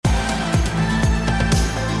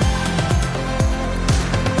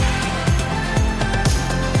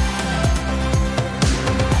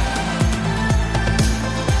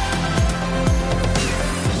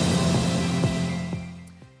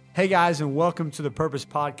Hey guys, and welcome to the Purpose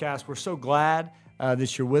Podcast. We're so glad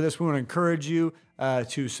that you're with us. We want to encourage you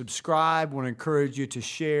to subscribe. We want to encourage you to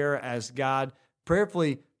share as God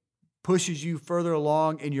prayerfully pushes you further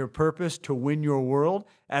along in your purpose to win your world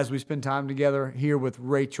as we spend time together here with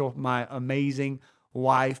Rachel, my amazing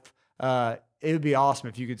wife. It would be awesome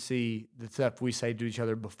if you could see the stuff we say to each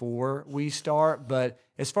other before we start. But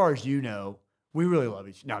as far as you know, we really love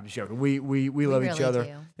each other. No, I'm just joking. We love each really other,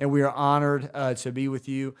 do. and we are honored to be with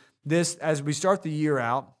you. This, as we start the year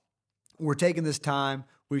out, we're taking this time.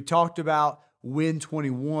 We talked about winning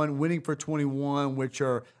for 21, which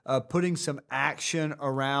are putting some action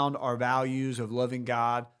around our values of loving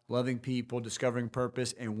God, loving people, discovering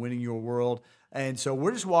purpose, and winning your world. And so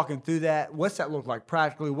we're just walking through that. What's that look like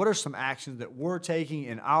practically? What are some actions that we're taking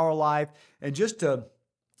in our life? And just to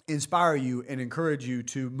inspire you and encourage you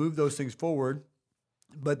to move those things forward.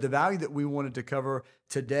 But the value that we wanted to cover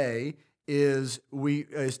today is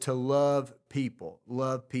to love people.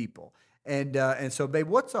 And so, babe,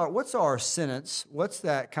 what's our sentence? What's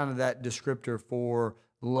that kind of that descriptor for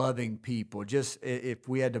loving people? Just if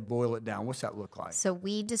we had to boil it down, what's that look like? So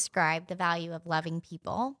we describe the value of loving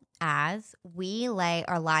people as we lay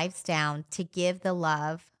our lives down to give the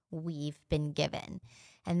love we've been given.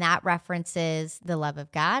 And that references the love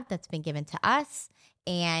of God that's been given to us.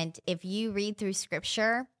 And if you read through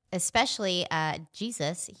scripture, especially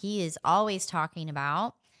Jesus, he is always talking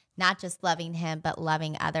about not just loving him, but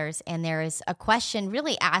loving others. And there is a question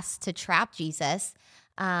really asked to trap Jesus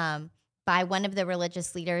by one of the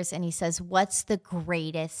religious leaders. And he says, what's the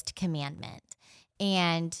greatest commandment?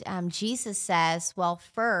 And Jesus says, well,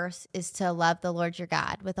 first is to love the Lord your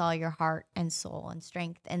God with all your heart and soul and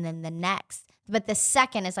strength. And then but the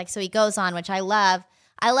second is like, so he goes on, which I love.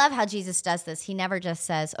 I love how Jesus does this. He never just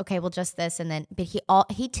says, okay, well, just this. But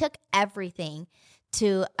he took everything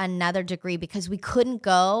to another degree because we couldn't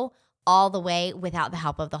go all the way without the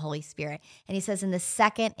help of the Holy Spirit. And he says, and the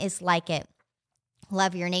second is like it,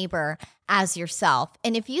 love your neighbor as yourself.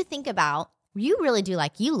 And if you think about, you really do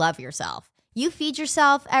you love yourself. You feed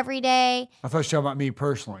yourself every day. I thought you were talking about me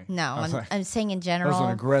personally. No, I'm saying in general, that was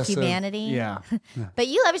an aggressive, humanity. Yeah. But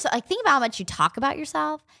you love yourself. Think about how much you talk about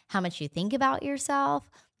yourself, how much you think about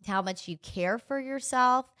yourself, how much you care for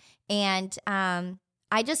yourself. And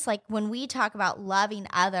I just when we talk about loving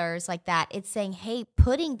others like that, it's saying, hey,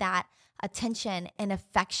 putting that attention and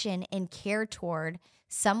affection and care toward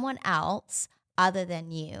someone else other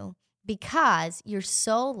than you because you're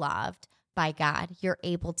so loved by God, you're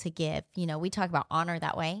able to give. We talk about honor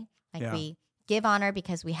that way. We give honor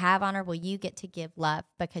because we have honor. Well, you get to give love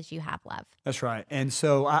because you have love. That's right. And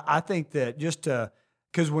so I think that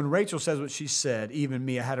because when Rachel says what she said, even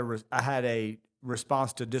me, I had a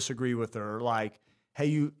response to disagree with her, like, hey,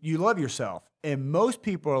 you love yourself. And most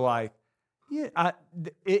people are like, yeah,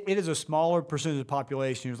 it is a smaller percentage of the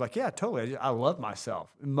population who's like, yeah, totally. I love myself.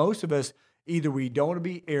 Most of us, either we don't want to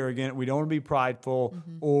be arrogant, we don't want to be prideful,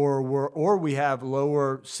 mm-hmm. or we have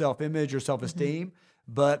lower self-image or self-esteem, mm-hmm.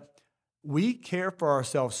 but we care for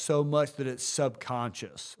ourselves so much that it's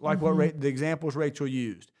subconscious. Like mm-hmm. The examples Rachel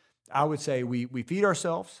used. I would say we feed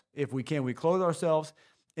ourselves. If we can, we clothe ourselves.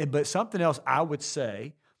 But something else I would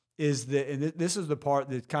say is that, and this is the part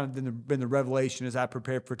that's kind of been the revelation as I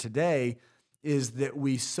prepared for today, is that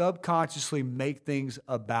we subconsciously make things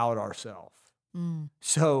about ourselves. Mm.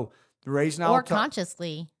 So the reason or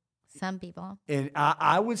consciously, some people. And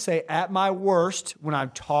I would say at my worst, when I'm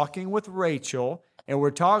talking with Rachel and we're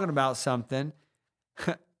talking about something,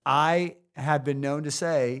 I have been known to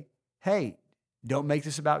say, hey, don't make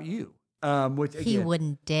this about you. Which, again, he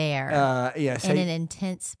wouldn't dare. In an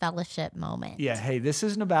intense fellowship moment. Yeah, hey, this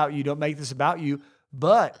isn't about you. Don't make this about you.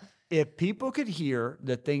 But if people could hear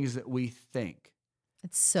the things that we think.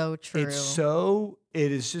 It's so true.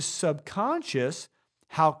 It is just subconscious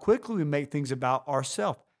how quickly we make things about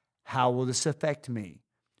ourselves. How will this affect me?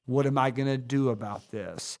 What am I going to do about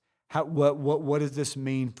this? What does this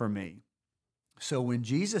mean for me? So when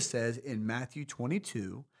Jesus says in Matthew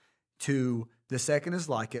 22, the second is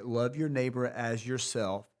like it, love your neighbor as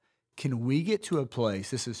yourself. Can we get to a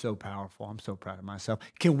place, this is so powerful, I'm so proud of myself.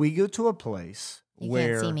 Can we go to a place You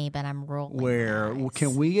can't see me, but I'm rolling.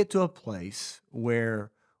 Can we get to a place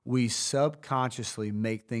where we subconsciously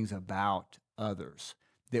make things about others,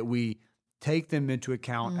 that we take them into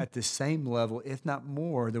account at the same level, if not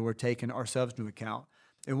more, than we're taking ourselves into account?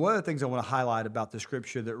 And one of the things I want to highlight about the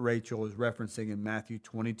scripture that Rachel is referencing in Matthew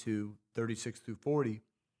 22, 36 through 40,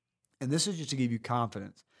 and this is just to give you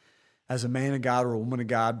confidence as a man of God or a woman of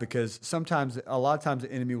God, because a lot of times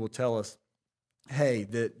the enemy will tell us, hey,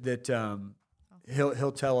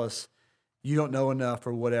 he'll tell us, you don't know enough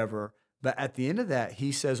or whatever. But at the end of that,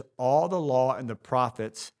 he says all the law and the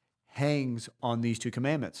prophets hangs on these 2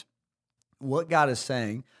 commandments. What God is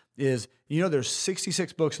saying is, there's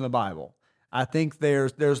 66 books in the Bible. I think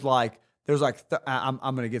I'm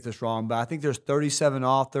going to get this wrong, but I think there's 37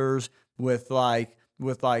 authors with I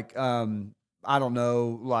don't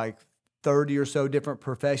know, like 30 or so different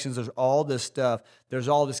professions. There's all this stuff. There's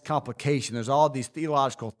all this complication. There's all these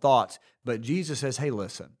theological thoughts. But Jesus says, hey,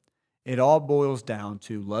 listen, it all boils down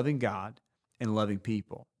to loving God and loving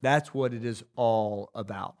people. That's what it is all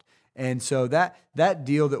about. And so that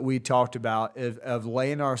deal that we talked about of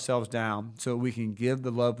laying ourselves down so we can give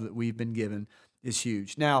the love that we've been given is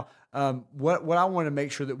huge. Now, what I want to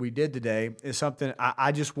make sure that we did today is something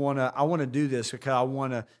I want to do this because I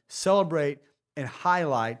want to celebrate and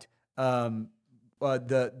highlight the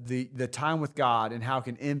time with God and how it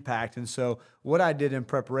can impact. And so what I did in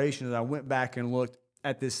preparation is I went back and looked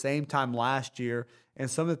at this same time last year and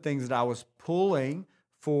some of the things that I was pulling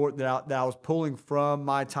from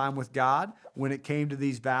my time with God when it came to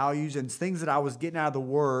these values and things that I was getting out of the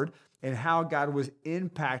Word and how God was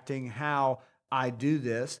impacting how I do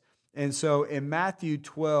this. And so in Matthew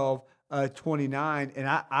 12:29, and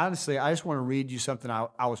I just want to read you something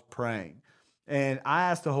I was praying. And I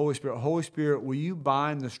asked the Holy Spirit, will you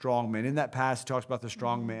bind the strong man? In that passage, it talks about the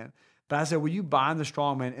strong man. But I said, will you bind the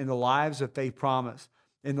strong man in the lives of Faith Promise,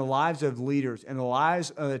 in the lives of leaders, in the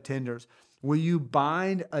lives of attenders? Will you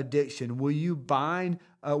bind addiction? Will you bind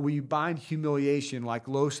humiliation, like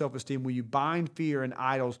low self-esteem? Will you bind fear and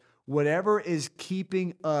idols? Whatever is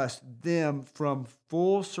keeping them from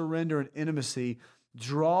full surrender and intimacy,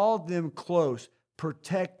 draw them close,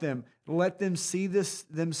 protect them, let them see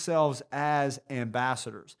themselves as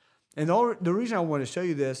ambassadors. And the reason I want to show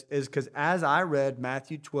you this is because as I read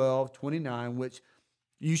Matthew 12:29, which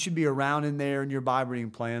you should be around in there in your Bible reading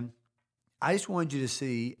plan, I just wanted you to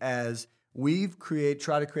see as we've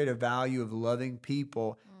tried to create a value of loving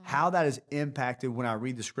people, how that is impacted when I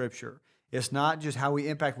read the Scripture. It's not just how we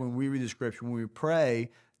impact when we read the Scripture, when we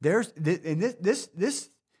pray. There's just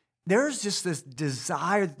this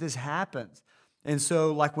desire that this happens. And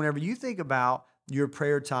so, like, whenever you think about your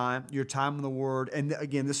prayer time, your time in the Word, and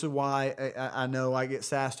again, this is why I know I get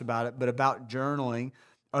sassed about it, but about journaling,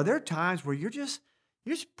 are there times where you're just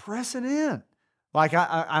pressing in? Like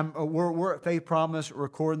we're at Faith Promise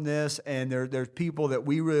recording this, and there's people that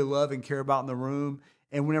we really love and care about in the room.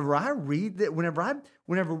 And whenever I read that,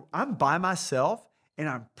 whenever I'm by myself and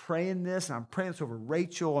I'm praying this, and I'm praying this over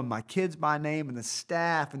Rachel and my kids by name and the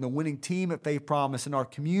staff and the winning team at Faith Promise and our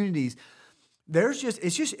communities, it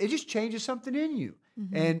just changes something in you.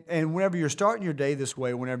 Mm-hmm. And whenever you're starting your day this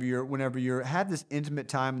way, whenever you have this intimate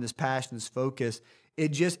time and this passion, this focus, it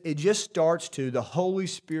just starts to, the Holy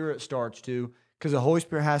Spirit starts to, because the Holy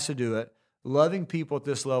Spirit has to do it. Loving people at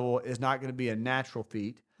this level is not going to be a natural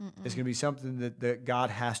feat. Mm-mm. It's going to be something that God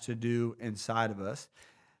has to do inside of us.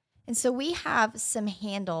 And so we have some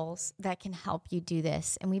handles that can help you do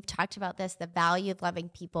this. And we've talked about this. The value of loving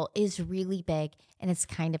people is really big and it's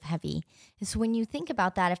kind of heavy. And so when you think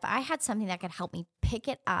about that, if I had something that could help me pick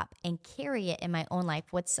it up and carry it in my own life,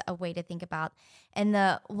 what's a way to think about? And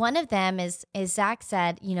one of them is Zach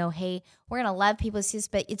said, hey, we're going to love people,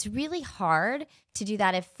 but it's really hard to do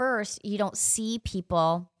that. At first, you don't see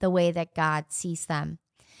people the way that God sees them.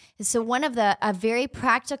 And so a very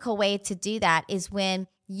practical way to do that is when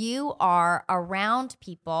you are around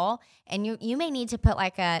people, and you may need to put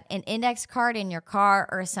like an index card in your car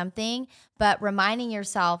or something, but reminding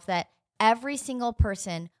yourself that every single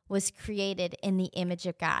person was created in the image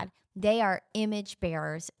of God. They are image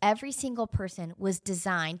bearers. Every single person was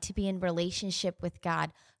designed to be in relationship with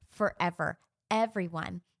God forever.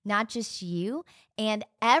 Everyone, not just you, and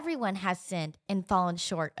everyone has sinned and fallen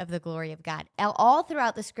short of the glory of God. All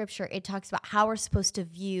throughout the Scripture, it talks about how we're supposed to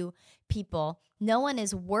view people. No one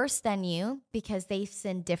is worse than you because they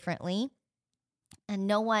sin differently. And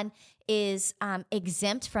no one is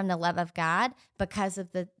exempt from the love of God because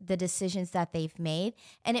of the decisions that they've made.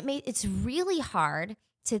 And it's really hard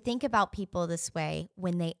to think about people this way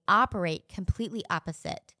when they operate completely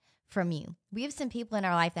opposite from you. We have some people in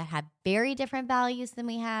our life that have very different values than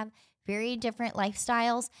we have, very different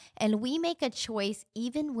lifestyles. And we make a choice,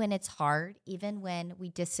 even when it's hard, even when we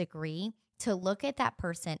disagree, to look at that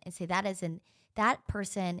person and say that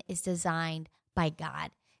person is designed by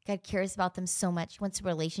God. God cares about them so much, wants a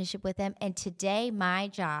relationship with them. And today, my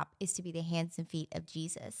job is to be the hands and feet of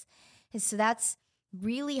Jesus. And so that's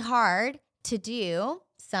really hard to do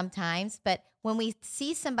sometimes. But when we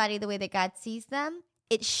see somebody the way that God sees them,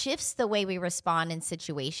 it shifts the way we respond in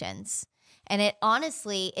situations. And it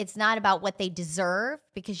honestly, it's not about what they deserve,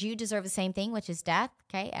 because you deserve the same thing, which is death.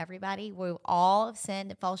 Okay, everybody, we all have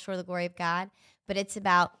sinned and fall short of the glory of God. But it's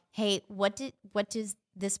about, hey, what does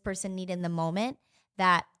this person need in the moment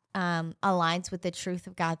that aligns with the truth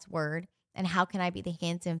of God's word, and how can I be the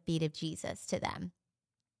hands and feet of Jesus to them?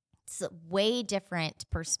 It's a way different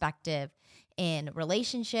perspective in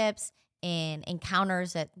relationships, in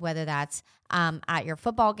encounters, whether that's at your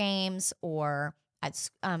football games or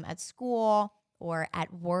at school or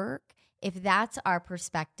at work. If that's our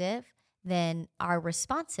perspective, then our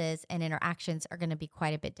responses and interactions are going to be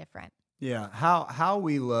quite a bit different. Yeah, how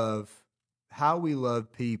we love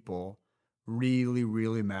people really,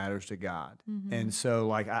 really matters to God. Mm-hmm. And so,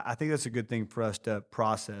 like, I think that's a good thing for us to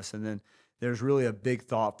process. And then there's really a big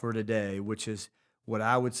thought for today, which is what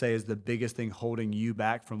I would say is the biggest thing holding you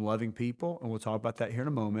back from loving people. And we'll talk about that here in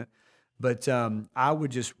a moment. But I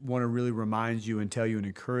would just want to really remind you and tell you and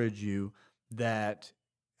encourage you that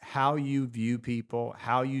how you view people,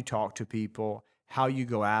 how you talk to people, how you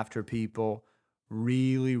go after people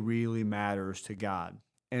really, really matters to God.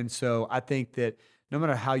 And so I think that no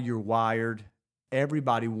matter how you're wired,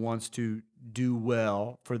 everybody wants to do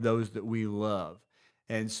well for those that we love.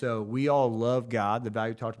 And so we all love God, the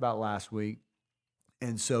value we talked about last week.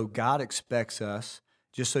 And so God expects us,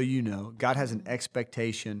 just so you know, God has an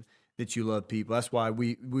expectation that you love people. That's why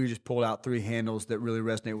we just pulled out 3 handles that really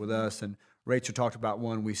resonate with us. And Rachel talked about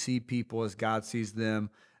one, we see people as God sees them.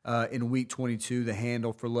 In week 22, the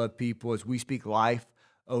handle for love people is we speak life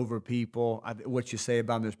over people. What you say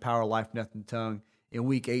about them, there's power, life, death, and tongue. In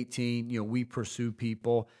week 18, we pursue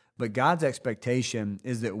people. But God's expectation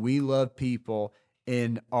is that we love people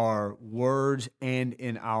in our words and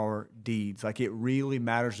in our deeds. Like, it really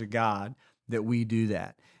matters to God that we do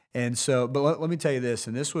that. And so, but let me tell you this,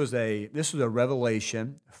 and this was a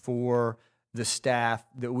revelation for the staff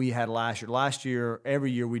that we had last year. Last year,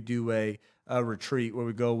 every year we do a retreat where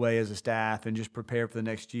we go away as a staff and just prepare for the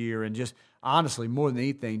next year, and just honestly, more than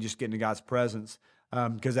anything, just get into God's presence.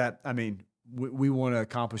 Because we want to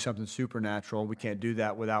accomplish something supernatural. We can't do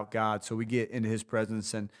that without God. So we get into His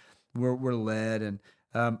presence and we're led. And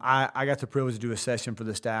I got the privilege to do a session for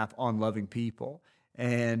the staff on loving people.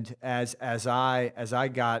 And as I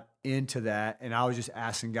got into that, and I was just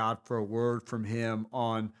asking God for a word from Him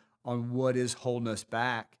on what is holding us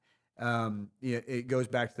back. It goes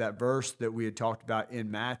back to that verse that we had talked about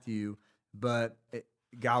in Matthew, but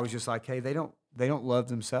God was just like, hey, they don't love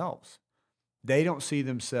themselves. They don't see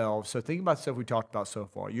themselves. So think about the stuff we talked about so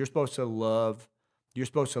far. You're supposed to love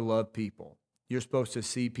people. You're supposed to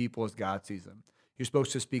see people as God sees them. You're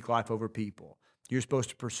supposed to speak life over people. You're supposed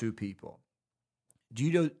to pursue people. Do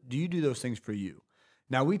you do those things for you?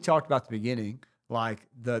 Now, we talked about at the beginning, like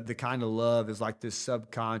the kind of love is like this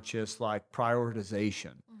subconscious, like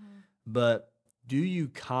prioritization. Mm-hmm. But do you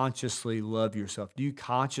consciously love yourself? Do you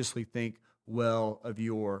consciously think well of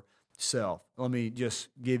yourself? Let me just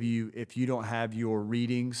give you, if you don't have your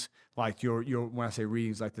readings, like your when I say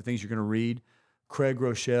readings, like the things you're going to read, Craig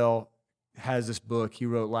Rochelle has this book he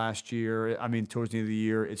wrote last year. Towards the end of the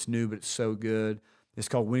year. It's new, but it's so good. It's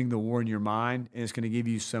called Winning the War in Your Mind, and it's going to give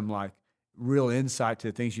you some like real insight to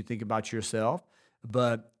the things you think about yourself.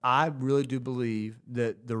 But I really do believe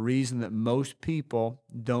that the reason that most people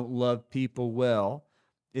don't love people well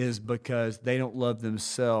is because they don't love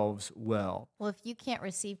themselves well. Well, if you can't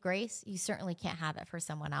receive grace, you certainly can't have it for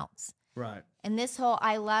someone else. Right. And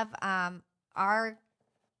I love our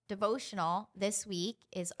devotional this week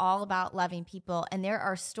is all about loving people. And there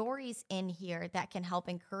are stories in here that can help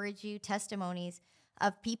encourage you, testimonies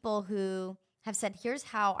of people who have said, here's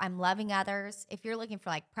how I'm loving others. If you're looking for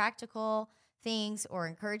like practical things or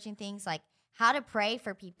encouraging things, like how to pray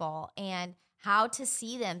for people and how to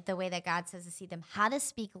see them the way that God says to see them, how to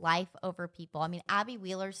speak life over people. Abby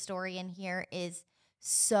Wheeler's story in here is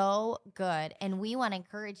so good. And we want to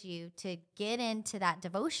encourage you to get into that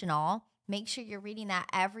devotional. Make sure you're reading that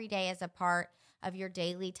every day as a part of your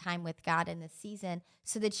daily time with God in this season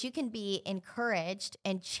so that you can be encouraged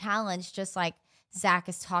and challenged, just like Zach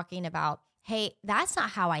is talking about. Hey, that's not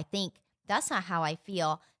how I think. That's not how I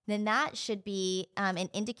feel. Then that should be an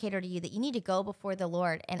indicator to you that you need to go before the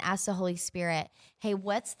Lord and ask the Holy Spirit, hey,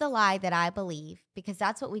 what's the lie that I believe? Because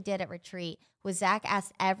that's what we did at retreat, was Zach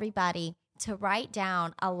asked everybody to write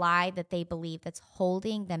down a lie that they believe that's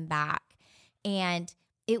holding them back. And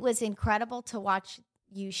it was incredible to watch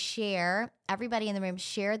you share. Everybody in the room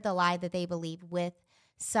shared the lie that they believe with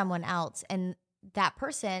someone else. And that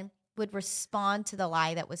person would respond to the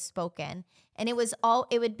lie that was spoken. And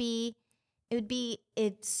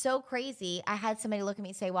it's so crazy. I had somebody look at me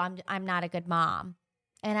and say, well, I'm not a good mom.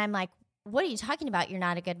 And I'm like, what are you talking about? You're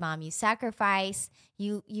not a good mom. You sacrifice,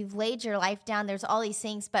 you've laid your life down. There's all these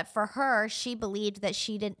things. But for her, she believed that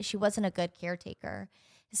she wasn't a good caretaker.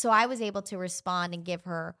 So I was able to respond and give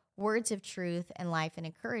her words of truth and life and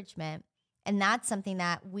encouragement. And that's something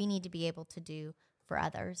that we need to be able to do for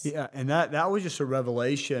others. Yeah, and that was just a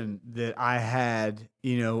revelation that I had,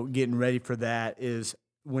 getting ready for that, is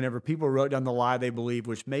whenever people wrote down the lie they believe,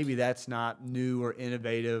 which maybe that's not new or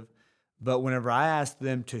innovative, but whenever I asked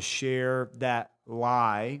them to share that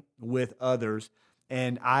lie with others,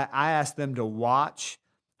 and I asked them to watch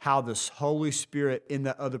how the Holy Spirit in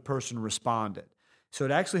the other person responded. So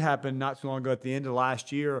it actually happened not too long ago at the end of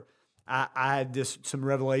last year. I had some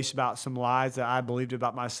revelation about some lies that I believed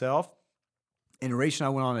about myself. And Rachel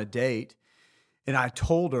and I went on a date, and I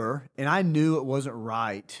told her, and I knew it wasn't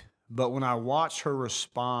right, but when I watched her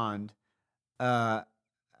respond, I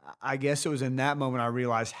guess it was in that moment I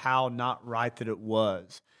realized how not right that it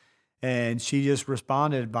was. And she just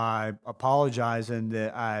responded by apologizing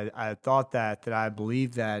that I thought that I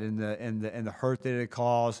believed that, and the hurt that it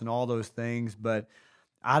caused and all those things. But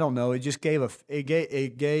I don't know. It just gave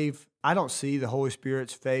I don't see the Holy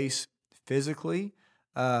Spirit's face physically,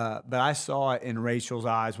 but I saw it in Rachel's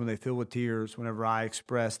eyes when they filled with tears whenever I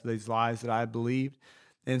expressed these lies that I believed.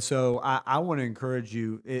 And so I want to encourage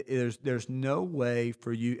you. There's no way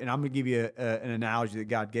for you, and I'm going to give you an analogy that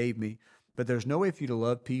God gave me, but there's no way for you to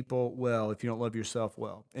love people well if you don't love yourself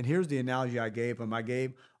well. And here's the analogy I gave them. I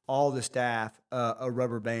gave all the staff a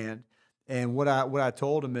rubber band, and what I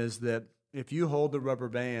told them is that if you hold the rubber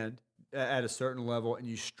band at a certain level and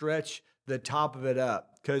you stretch the top of it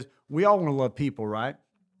up, because we all want to love people, right?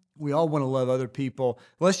 We all want to love other people.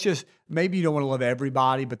 Maybe you don't want to love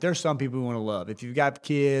everybody, but there's some people you want to love. If you've got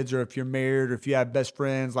kids or if you're married or if you have best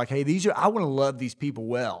friends, like, hey, I want to love these people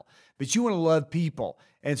well, but you want to love people.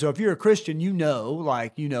 And so if you're a Christian,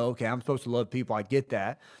 okay, I'm supposed to love people. I get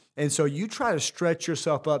that. And so you try to stretch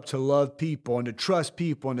yourself up to love people and to trust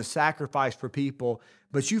people and to sacrifice for people,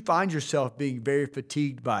 but you find yourself being very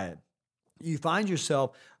fatigued by it. You find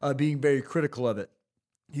yourself being very critical of it.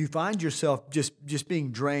 You find yourself just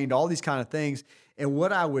being drained, all these kind of things. And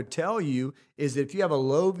what I would tell you is that if you have a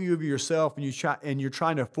low view of yourself and you're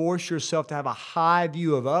trying to force yourself to have a high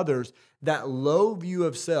view of others, that low view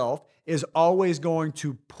of self is always going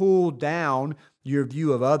to pull down your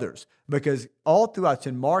view of others. Because all throughout, it's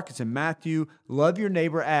in Mark, it's in Matthew, love your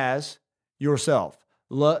neighbor as yourself.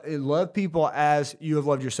 Love people as you have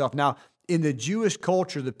loved yourself. Now, in the Jewish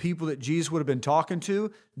culture, the people that Jesus would have been talking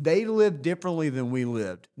to, they lived differently than we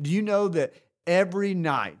lived. Do you know that every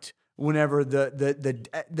night, whenever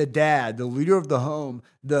the dad, the leader of the home,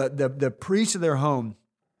 the priest of their home,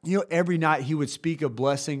 every night he would speak a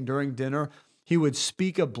blessing during dinner. He would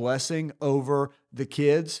speak a blessing over the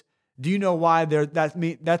kids. Do you know why?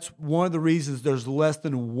 That's one of the reasons there's less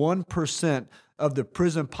than 1% of the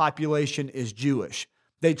prison population is Jewish.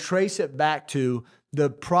 They trace it back to the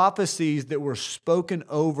prophecies that were spoken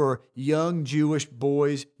over young Jewish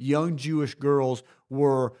boys, young Jewish girls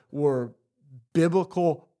were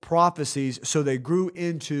biblical prophecies. So they grew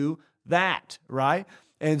into that, right?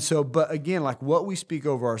 And so, but again, like what we speak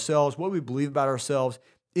over ourselves, what we believe about ourselves,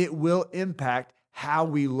 it will impact how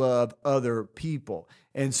we love other people.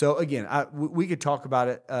 And so again, we could talk about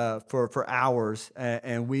it for hours,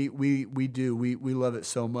 and we do. We love it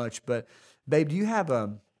so much. But babe, do you have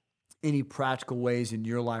any practical ways in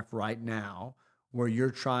your life right now where you're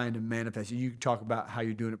trying to manifest? You talk about how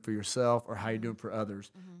you're doing it for yourself or how you're doing it for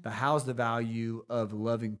others, but how's the value of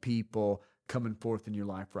loving people coming forth in your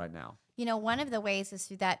life right now? One of the ways is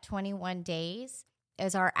through that 21 days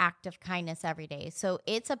is our act of kindness every day. So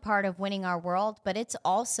it's a part of winning our world, but it's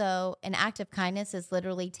also an act of kindness is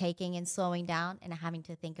literally taking and slowing down and having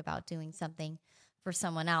to think about doing something for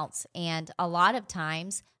someone else. And a lot of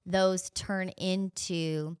times those turn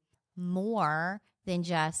into more than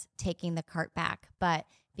just taking the cart back, but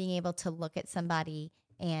being able to look at somebody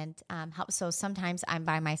and help. So sometimes I'm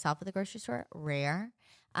by myself at the grocery store, rare.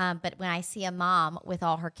 But when I see a mom with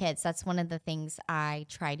all her kids, that's one of the things I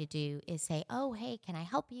try to do is say, oh, hey, can I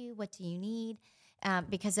help you? What do you need?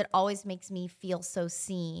 Because it always makes me feel so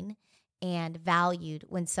seen and valued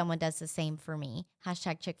when someone does the same for me.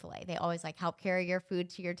 Hashtag Chick-fil-A. They always help carry your food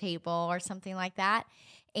to your table or something like that.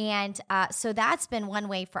 And so that's been one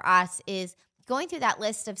way for us is going through that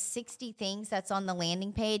list of 60 things that's on the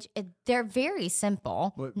landing page. They're very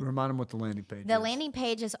simple. Remind them what the landing page is. The landing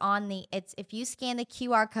page is it's if you scan the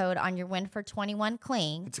QR code on your Win for 21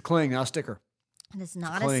 cling. It's a cling, not a sticker. It is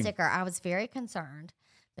not a sticker. I was very concerned,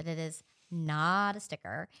 but it is not a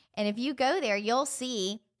sticker. And if you go there, you'll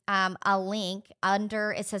see a link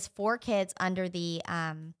it says 4 kids under the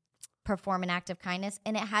perform an act of kindness,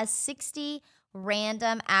 and it has 60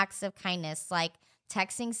 random acts of kindness, like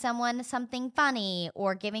texting someone something funny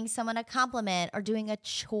or giving someone a compliment or doing a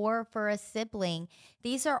chore for a sibling.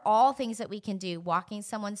 These are all things that we can do, walking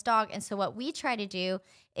someone's dog. And so what we try to do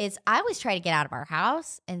is I always try to get out of our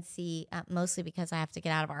house and see, mostly because I have to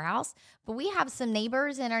get out of our house, but we have some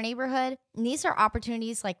neighbors in our neighborhood. And these are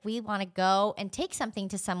opportunities like we want to go and take something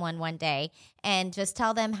to someone one day and just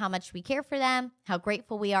tell them how much we care for them, how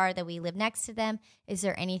grateful we are that we live next to them. Is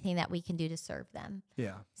there anything that we can do to serve them?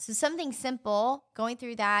 Yeah. So something simple, going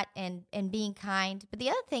through that and being kind. But the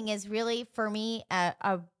other thing is really, for me,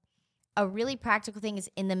 a really practical thing is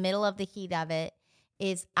in the middle of the heat of it,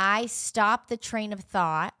 is I stop the train of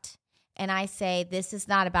thought and I say, this is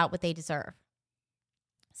not about what they deserve.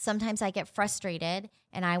 Sometimes I get frustrated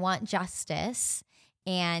and I want justice.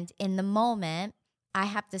 And in the moment, I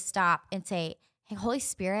have to stop and say, hey, Holy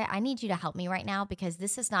Spirit, I need you to help me right now, because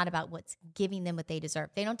this is not about what's giving them what they deserve.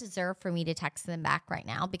 They don't deserve for me to text them back right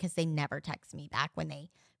now, because they never text me back when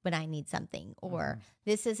I need something. Or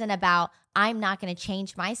this isn't about, I'm not going to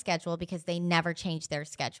change my schedule because they never change their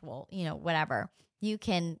schedule, whatever. You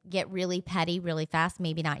can get really petty really fast.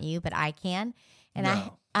 Maybe not you, but I can. And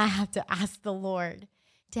No. I have to ask the Lord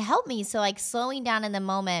to help me. So like slowing down in the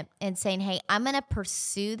moment and saying, hey, I'm going to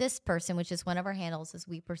pursue this person, which is one of our handles, is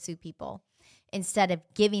we pursue people, instead of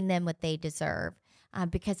giving them what they deserve.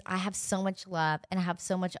 Because I have so much love and I have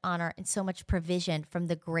so much honor and so much provision from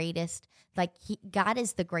the greatest. Like God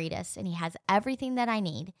is the greatest and he has everything that I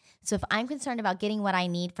need. So if I'm concerned about getting what I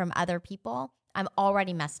need from other people, I'm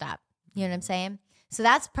already messed up. You know what I'm saying? So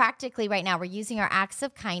that's practically right now. We're using our acts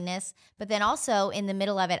of kindness, but then also in the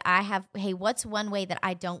middle of it, I have, hey, what's one way that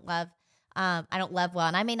I don't love? I don't love well,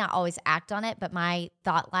 and I may not always act on it, but my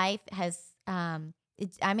thought life has,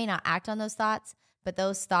 I may not act on those thoughts, but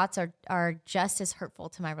those thoughts are just as hurtful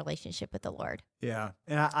to my relationship with the Lord. Yeah.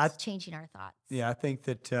 And It's changing our thoughts. Yeah, I think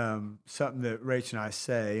that something that Rach and I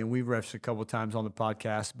say, and we've referenced a couple of times on the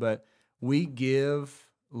podcast, but we give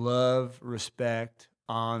love, respect,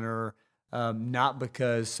 honor, not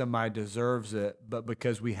because somebody deserves it, but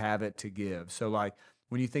because we have it to give. So like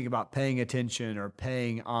when you think about paying attention or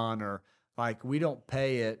paying honor, like we don't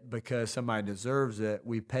pay it because somebody deserves it.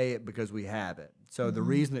 We pay it because we have it. So the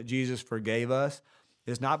reason that Jesus forgave us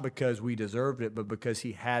is not because we deserved it, but because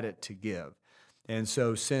he had it to give. And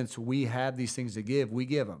so since we have these things to give, we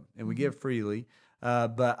give them and we give freely.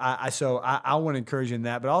 But I want to encourage you in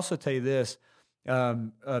that, but also tell you this.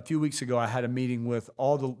 A few weeks ago, I had a meeting with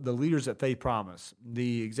all the leaders at Faith Promise,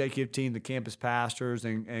 the executive team, the campus pastors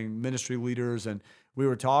and ministry leaders. And we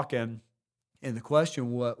were talking, and the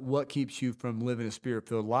question, what keeps you from living a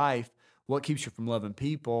spirit-filled life? What keeps you from loving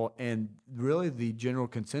people? And really the general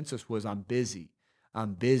consensus was, I'm busy.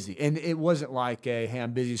 I'm busy. And it wasn't like hey,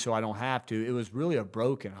 I'm busy so I don't have to. It was really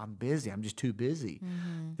I'm busy. I'm just too busy.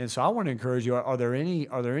 And so I want to encourage you, are there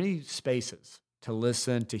any spaces to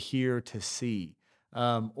listen, to hear, to see?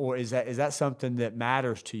 Or is that something that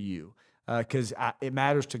matters to you? Because it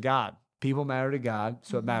matters to God. People matter to God,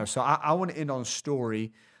 so it matters. So I want to end on a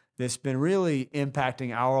story that's been really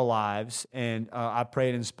impacting our lives, and I pray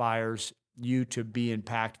it inspires you to be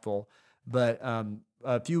impactful. But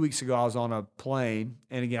a few weeks ago, I was on a plane,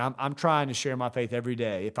 and again, I'm trying to share my faith every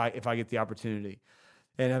day if I get the opportunity.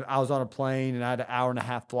 And I was on a plane, and I had an hour and a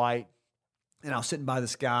half flight, and I was sitting by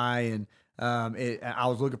this guy, and I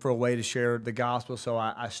was looking for a way to share the gospel, so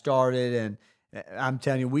I started, and I'm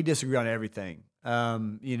telling you, we disagree on everything.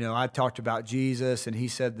 I talked about Jesus, and he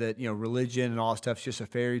said that religion and all that stuff is just a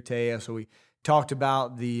fairy tale. So we talked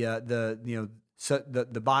about the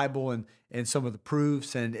Bible and some of the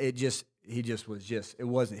proofs, and it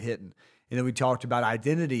wasn't hitting. And then we talked about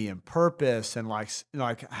identity and purpose and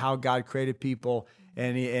like how God created people,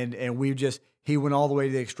 and he went all the way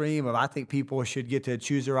to the extreme of, I think people should get to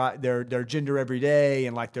choose their gender every day,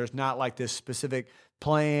 and like there's not like this specific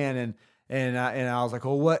plan, and I was like,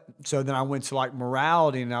 well, what? So then I went to like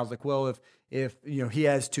morality, and I was like, well, if he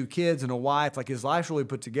has 2 kids and a wife, like his life's really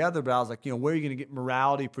put together, but I was like, where are you going to get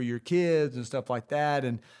morality for your kids and stuff like that?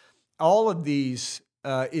 And all of these,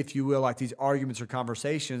 if you will, like these arguments or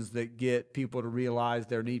conversations that get people to realize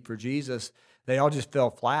their need for Jesus, they all just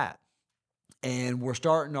fell flat. And we're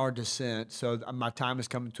starting our descent, so my time is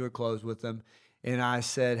coming to a close with him. And I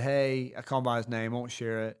said, hey, I call him by his name, I won't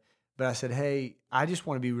share it. But I said, hey, I just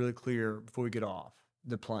want to be really clear before we get off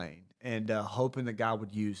the plane, and hoping that God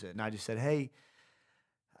would use it. And I just said, hey,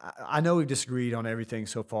 I know we've disagreed on everything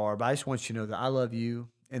so far, but I just want you to know that I love you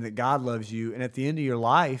and that God loves you. And at the end of your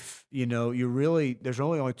life, there's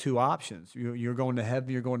only 2 options. You're going to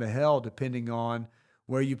heaven, you're going to hell, depending on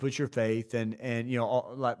where you put your faith and you know,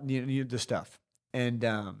 all, like, you know, the stuff. And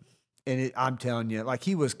I'm telling you, like,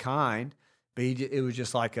 he was kind, but it was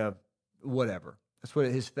just like a whatever. That's what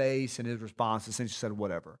his face and his response essentially said,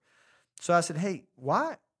 whatever. So I said, hey,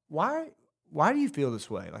 why do you feel this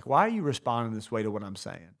way? Like, why are you responding this way to what I'm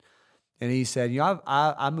saying? And he said, you know,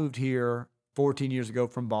 I moved here 14 years ago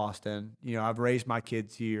from Boston. You know, I've raised my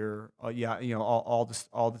kids here. Yeah, you know, all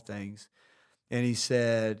the things. And he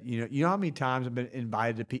said, you know how many times I've been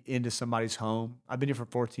invited into somebody's home? I've been here for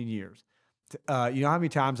 14 years. You know how many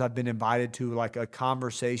times I've been invited to like a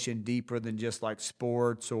conversation deeper than just like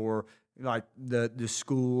sports or like the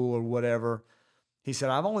school or whatever. He said,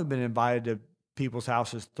 I've only been invited to people's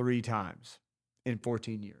houses 3 times in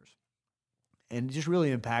 14 years. And it just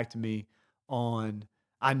really impacted me on,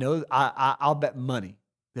 I know I'll bet money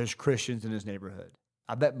there's Christians in his neighborhood.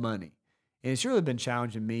 I bet money. And it's really been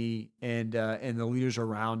challenging me and the leaders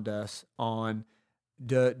around us on,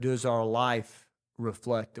 does our life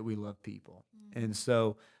reflect that we love people? Mm-hmm. And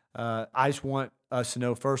so I just want us to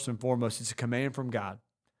know, first and foremost, it's a command from God.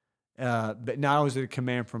 But not only is it a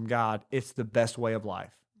command from God, it's the best way of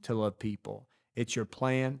life to love people. It's your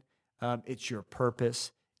plan. It's your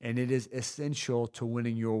purpose. And it is essential to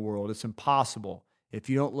winning your world. It's impossible. If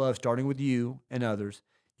you don't love starting with you and others,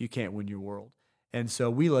 you can't win your world. And so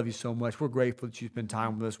we love you so much. We're grateful that you spend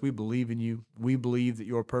time with us. We believe in you. We believe that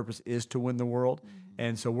your purpose is to win the world. Mm-hmm.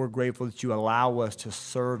 And so we're grateful that you allow us to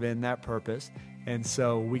serve in that purpose. And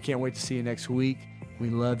so we can't wait to see you next week. We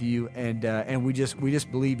love you, and we just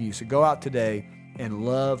believe you. So go out today and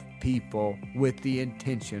love people with the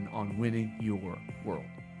intention on winning your world.